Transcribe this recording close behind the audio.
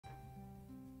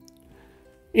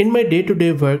In my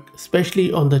day-to-day work,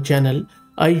 especially on the channel,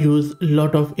 I use a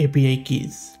lot of API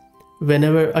keys.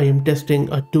 Whenever I am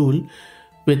testing a tool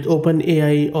with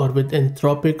OpenAI or with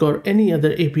Anthropic or any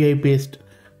other API-based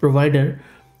provider,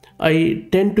 I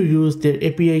tend to use their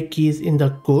API keys in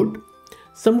the code.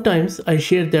 Sometimes I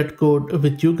share that code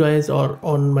with you guys or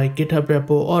on my GitHub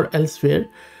repo or elsewhere.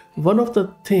 One of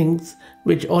the things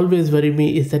which always worry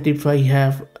me is that if I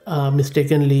have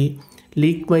mistakenly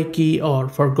leaked my key or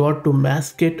forgot to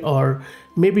mask it, or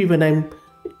maybe when I'm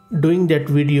doing that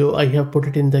video I have put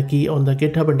it in the key on the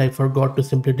GitHub and I forgot to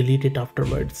simply delete it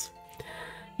afterwards.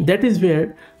 That is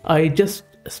where I just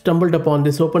stumbled upon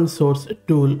this open source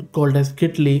tool called as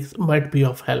Gitleaks might be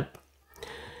of help.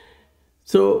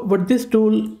 So what this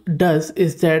tool does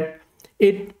is that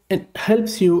it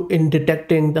helps you in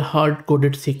detecting the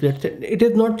hard-coded secrets. It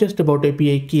is not just about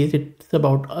API keys, it's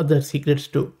about other secrets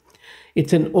too.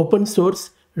 It's an open source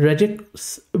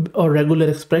regex or regular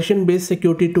expression based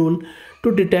security tool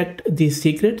to detect these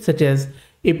secrets such as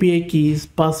API keys,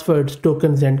 passwords,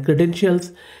 tokens, and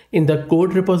credentials in the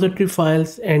code repository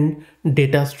files and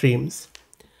data streams.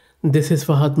 This is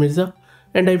Fahad Mirza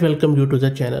and I welcome you to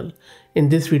the channel. In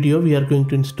this video, we are going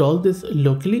to install this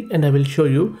locally and I will show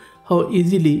you how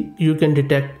easily you can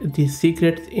detect these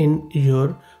secrets in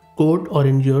your code or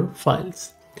in your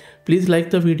files. Please like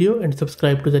the video and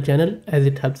subscribe to the channel as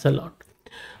it helps a lot.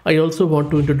 I also want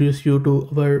to introduce you to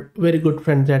our very good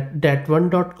friends at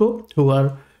dat1.co who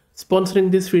are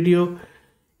sponsoring this video.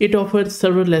 It offers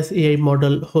serverless AI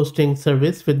model hosting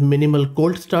service with minimal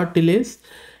cold start delays,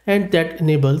 and that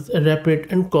enables a rapid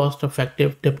and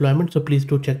cost-effective deployment. So please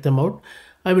do check them out.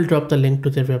 I will drop the link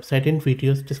to their website in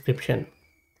video's description.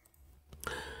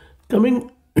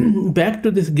 Coming back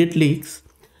to this Gitleaks,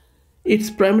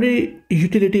 its primary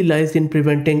utility lies in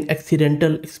preventing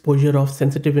accidental exposure of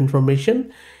sensitive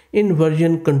information in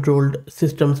version-controlled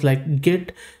systems like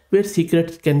Git, where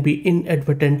secrets can be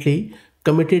inadvertently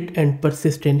committed and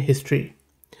persist in history.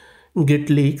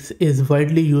 Gitleaks is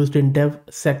widely used in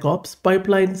DevSecOps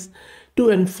pipelines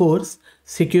to enforce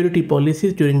security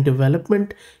policies during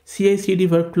development, CI/CD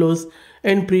workflows,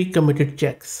 and pre-committed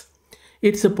checks.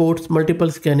 It supports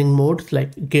multiple scanning modes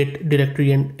like Git,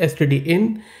 directory, and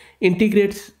stdin,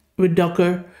 integrates with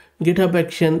Docker, GitHub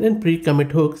Actions, and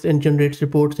pre-commit hooks, and generates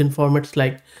reports in formats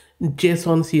like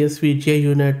JSON, CSV,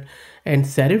 JUnit, and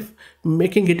Serif,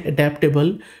 making it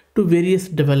adaptable to various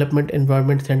development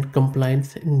environments and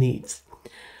compliance needs.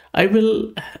 I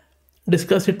will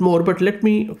discuss it more, but let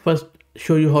me first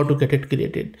show you how to get it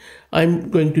created. I'm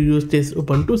going to use this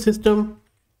Ubuntu system.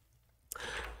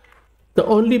 The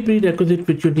only prerequisite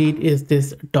which you need is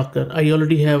this Docker. I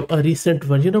already have a recent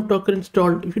version of Docker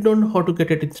installed. If you don't know how to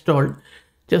get it installed,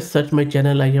 just search my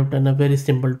channel. I have done a very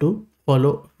simple to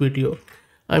follow video.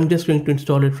 I'm just going to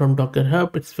install it from Docker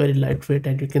Hub. It's very lightweight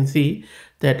and you can see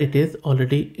that it is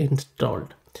already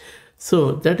installed.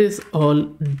 So that is all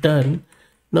done.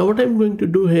 Now what I'm going to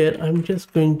do here, I'm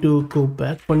just going to go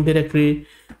back one directory.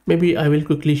 Maybe I will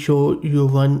quickly show you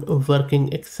one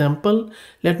working example.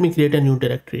 Let me create a new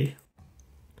directory.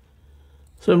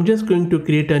 So I'm just going to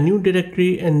create a new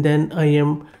directory and then I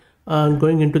am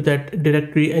going into that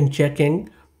directory and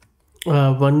checking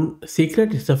one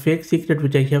secret. It's a fake secret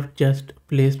which I have just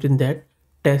placed in that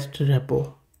test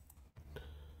repo.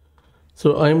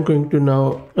 So I'm going to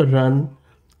now run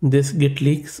this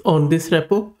Gitleaks on this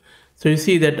repo. So you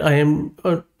see that I am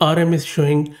RM is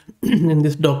showing in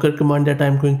this Docker command that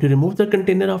I'm going to remove the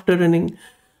container after running.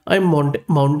 I'm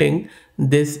mounting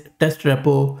this test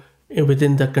repo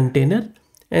within the container,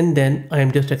 and then I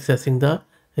am just accessing the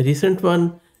recent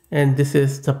one, and this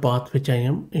is the path which I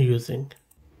am using.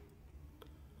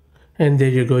 And there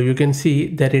you go, you can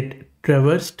see that it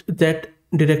traversed that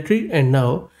directory and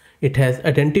now it has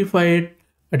identified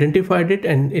it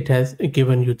and it has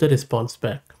given you the response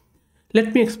back.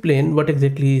 Let me explain what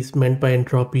exactly is meant by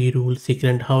entropy, rule, secret,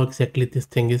 and how exactly this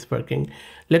thing is working.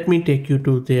 Let me take you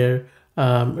to their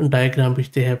diagram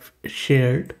which they have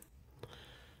shared.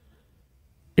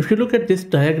 If you look at this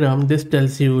diagram, this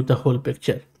tells you the whole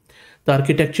picture. The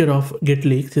architecture of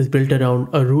Gitleaks is built around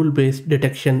a rule-based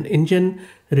detection engine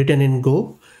written in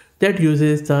Go that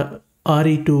uses the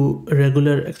RE2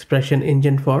 regular expression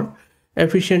engine for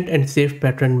efficient and safe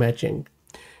pattern matching.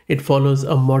 It follows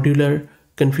a modular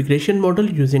configuration model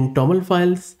using TOML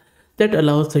files that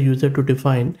allows the user to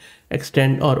define,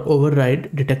 extend, or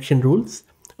override detection rules,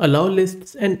 allow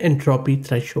lists, and entropy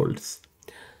thresholds.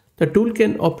 The tool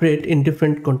can operate in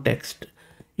different contexts.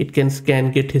 It can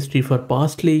scan Git history for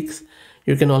past leaks.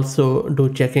 You can also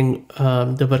do checking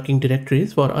the working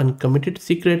directories for uncommitted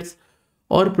secrets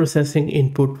or processing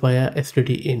input via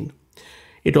stdin.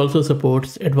 It also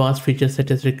supports advanced features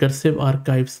such as recursive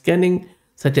archive scanning,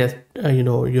 such as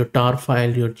your tar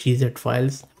file, your gz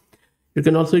files. You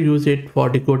can also use it for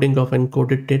decoding of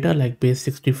encoded data like base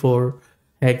 64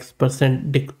 hex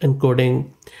percent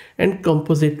encoding and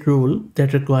composite rule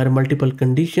that require multiple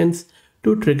conditions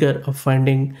to trigger a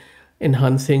finding,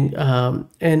 enhancing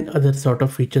and other sort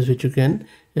of features which you can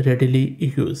readily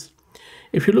use.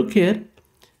 If you look here,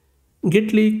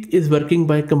 Gitleak is working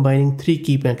by combining three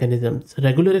key mechanisms: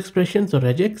 regular expressions or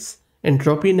regex,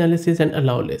 entropy analysis, and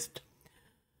allow list.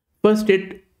 First,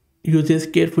 it uses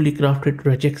carefully crafted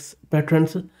regex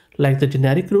patterns like the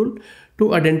generic rule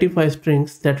to identify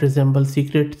strings that resemble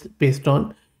secrets based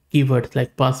on keywords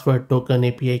like password, token,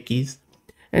 API keys,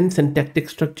 and syntactic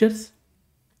structures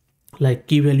like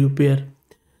key value pair.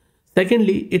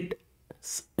 Secondly, it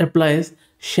applies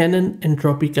Shannon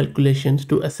entropy calculations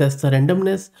to assess the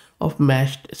randomness of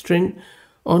matched string,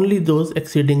 only those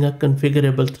exceeding a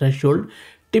configurable threshold,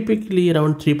 typically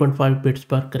around 3.5 bits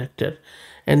per character,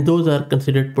 and those are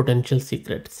considered potential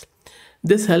secrets.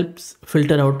 This helps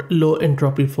filter out low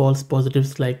entropy false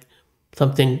positives like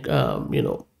something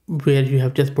where you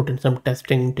have just put in some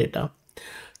testing data.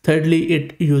 Thirdly,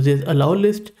 it uses allow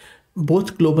list,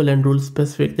 both global and rule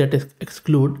specific, that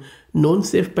exclude known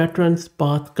safe patterns,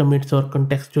 path commits, or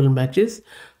contextual matches.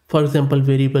 For example,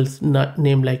 variables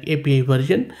name like API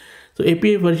version. So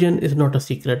API version is not a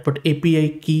secret, but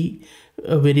API key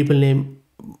variable name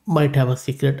might have a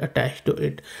secret attached to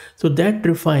it. So that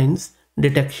refines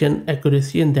detection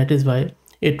accuracy, and that is why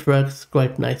it works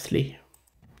quite nicely.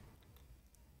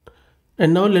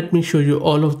 And now let me show you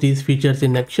all of these features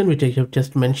in action, which I have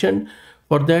just mentioned.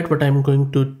 For that, what I'm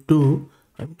going to do,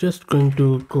 I'm just going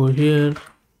to go here,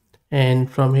 and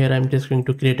from here, I'm just going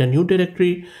to create a new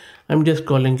directory. I'm just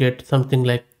calling it something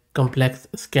like complex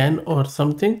scan or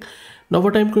something. Now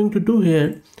what I'm going to do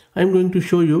here, I'm going to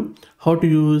show you how to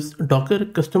use Docker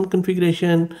custom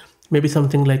configuration, maybe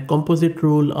something like composite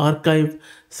rule, archive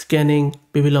scanning.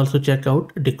 We will also check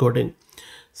out decoding.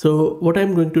 So what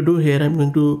I'm going to do here, I'm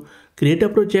going to create a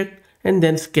project and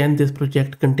then scan this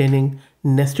project containing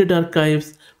nested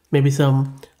archives, maybe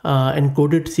some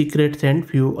encoded secrets and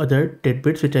few other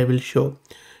tidbits which I will show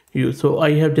you. So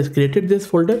I have just created this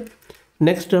folder.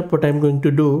 Next up, what I'm going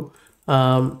to do,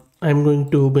 I'm going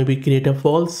to maybe create a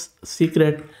false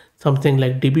secret, something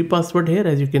like DB password here,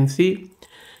 as you can see.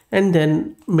 And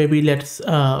then maybe let's,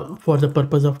 for the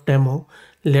purpose of demo,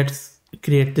 let's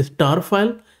create this tar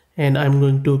file, and I'm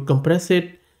going to compress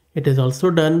it. It is also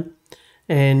done.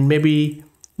 And maybe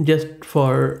just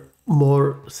for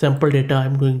more sample data,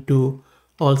 I'm going to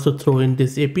also throw in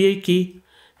this API key,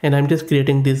 and I'm just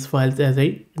creating these files as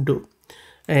I do.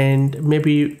 And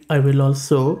maybe I will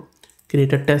also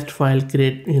create a test file,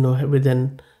 with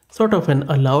an sort of an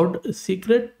allowed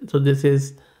secret. So this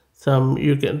is some,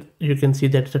 you can see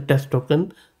that's a test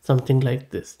token, something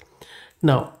like this.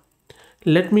 Now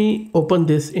let me open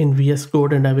this in VS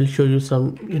Code, and I will show you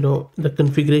some, the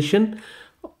configuration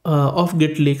of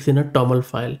Gitleaks in a toml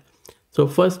file. So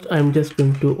first, I'm just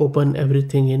going to open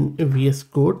everything in VS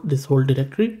Code, this whole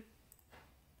directory.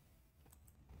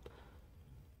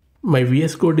 My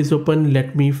VS Code is open.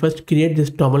 Let me first create this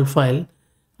toml file.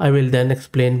 I will then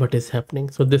explain what is happening.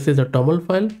 So this is a toml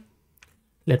file.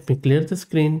 Let me clear the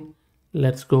screen.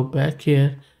 Let's go back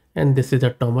here. And this is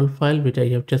a toml file which I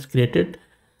have just created.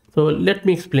 So let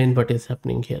me explain what is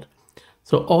happening here.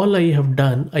 So all I have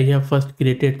done, I have first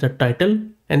created the title,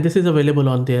 and this is available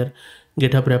on their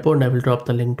GitHub repo, and I will drop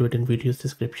the link to it in video's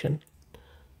description.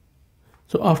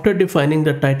 So after defining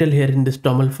the title here in this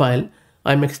toml file,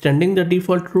 I'm extending the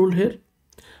default rule here.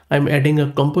 I'm adding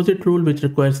a composite rule which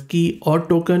requires key or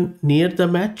token near the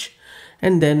match.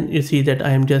 And then you see that I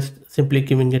am just simply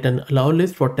giving it an allow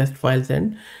list for test files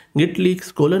and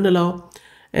gitleaks :allow.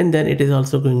 And then it is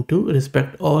also going to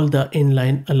respect all the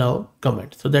inline allow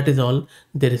comments. So that is all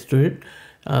there is to it.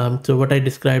 So what I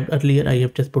described earlier, I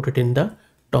have just put it in the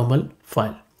toml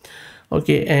file.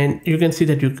 Okay, and you can see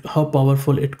that how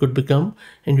powerful it could become,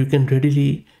 and you can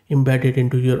readily embed it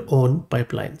into your own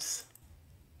pipelines.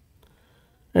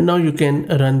 And now you can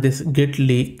run this git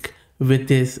leak with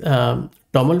this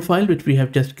toml file which we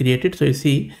have just created. So you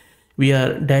see we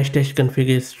are -- config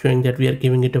is showing that we are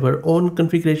giving it our own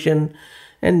configuration,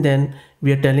 and then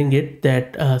we are telling it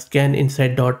that scan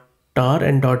inside .tar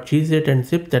and .gz and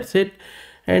zip, that's it.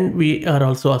 And we are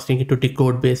also asking it to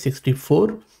decode base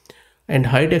 64 and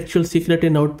hide actual secret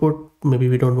in output. Maybe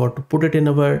we don't want to put it in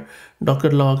our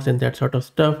Docker logs and that sort of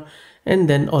stuff. And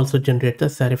then also generate the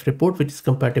serif report, which is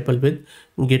compatible with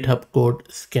GitHub code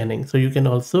scanning. So you can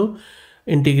also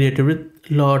integrate it with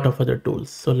a lot of other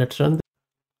tools. So let's run this.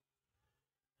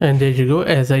 And there you go.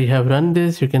 As I have run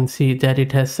this, you can see that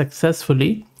it has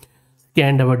successfully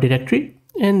scanned our directory.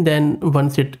 And then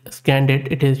once it scanned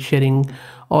it, it is sharing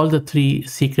all the 3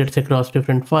 secrets across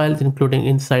different files, including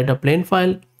inside a plain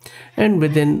file and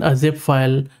within a zip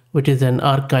file, which is an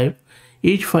archive.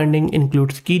 Each finding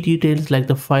includes key details like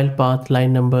the file path,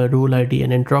 line number, rule ID,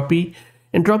 and entropy.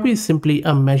 Entropy is simply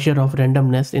a measure of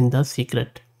randomness in the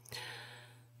secret.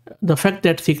 The fact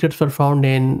that secrets were found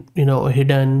in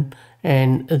hidden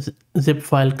and zip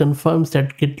file confirms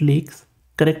that Gitleaks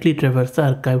correctly traversed the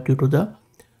archive due to the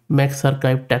max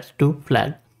archive text to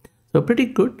flag. So pretty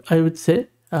good, I would say.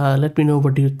 Let me know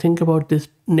what do you think about this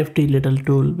nifty little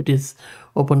tool, which is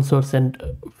open source and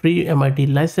free MIT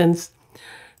license.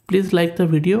 Please like the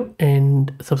video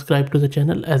and subscribe to the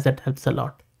channel, as that helps a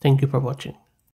lot. Thank you for watching.